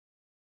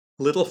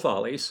Little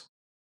Follies,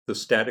 The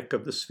Static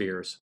of the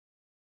Spheres,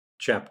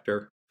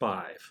 Chapter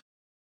 5.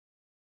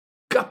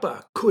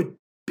 Guppa could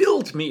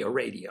build me a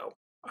radio,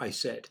 I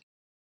said.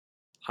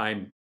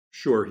 I'm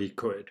sure he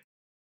could,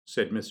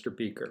 said Mr.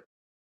 Beaker.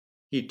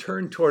 He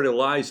turned toward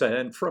Eliza,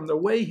 and from the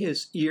way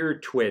his ear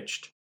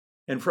twitched,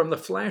 and from the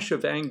flash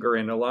of anger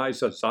in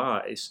Eliza's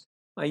eyes,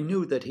 I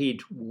knew that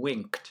he'd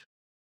winked.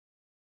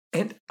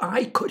 And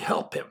I could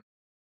help him,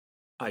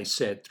 I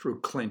said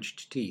through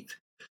clenched teeth.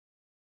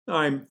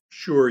 I'm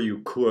sure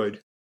you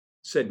could,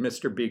 said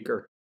Mr.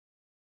 Beaker.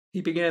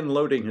 He began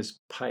loading his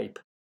pipe.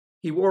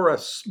 He wore a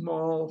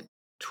small,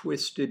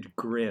 twisted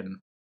grin.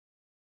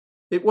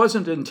 It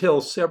wasn't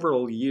until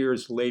several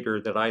years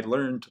later that I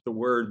learned the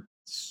word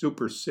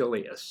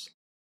supercilious.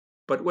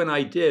 But when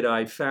I did,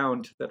 I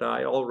found that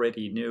I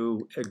already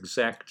knew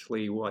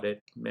exactly what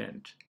it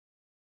meant.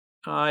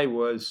 I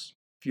was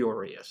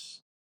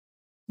furious.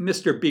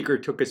 Mr. Beaker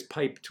took his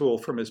pipe tool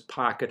from his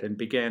pocket and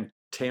began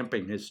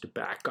tamping his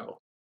tobacco.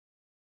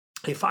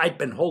 If I'd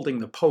been holding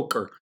the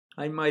poker,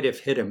 I might have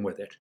hit him with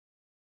it.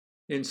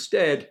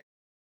 Instead,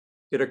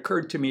 it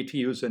occurred to me to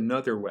use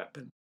another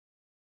weapon,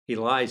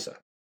 Eliza.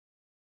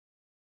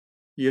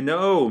 You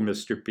know,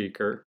 Mr.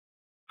 Beaker,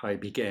 I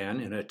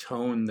began in a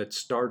tone that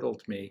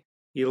startled me.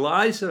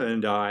 Eliza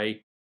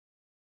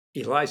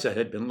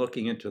had been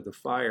looking into the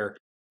fire.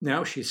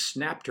 Now she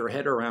snapped her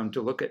head around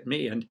to look at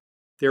me, and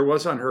there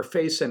was on her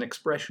face an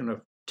expression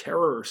of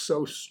terror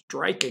so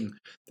striking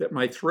that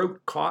my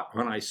throat caught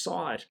when I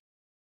saw it.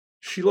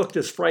 She looked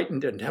as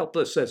frightened and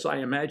helpless as I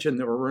imagine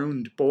the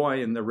marooned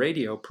boy in the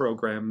radio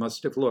program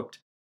must have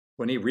looked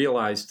when he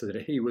realized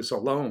that he was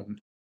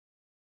alone.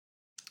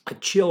 A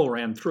chill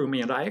ran through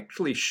me, and I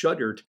actually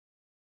shuddered.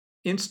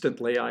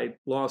 Instantly, I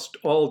lost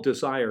all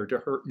desire to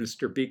hurt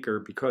Mr. Beaker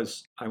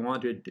because I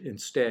wanted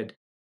instead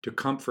to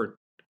comfort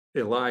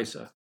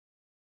Eliza.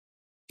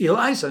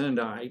 Eliza and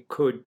I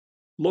could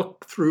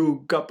look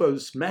through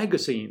Guppa's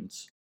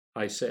magazines,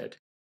 I said,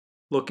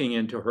 looking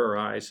into her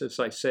eyes as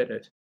I said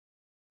it.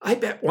 I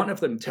bet one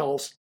of them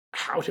tells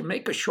how to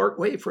make a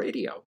shortwave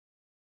radio.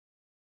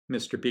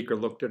 Mr. Beaker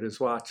looked at his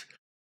watch.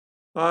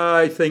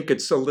 I think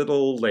it's a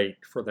little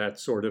late for that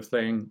sort of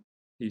thing,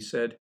 he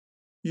said.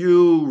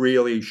 You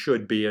really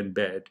should be in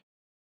bed.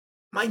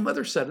 My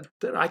mother said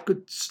that I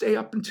could stay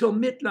up until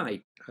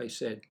midnight, I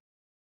said.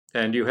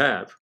 And you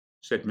have,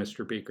 said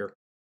Mr. Beaker.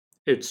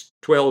 It's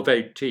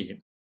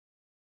 12:18.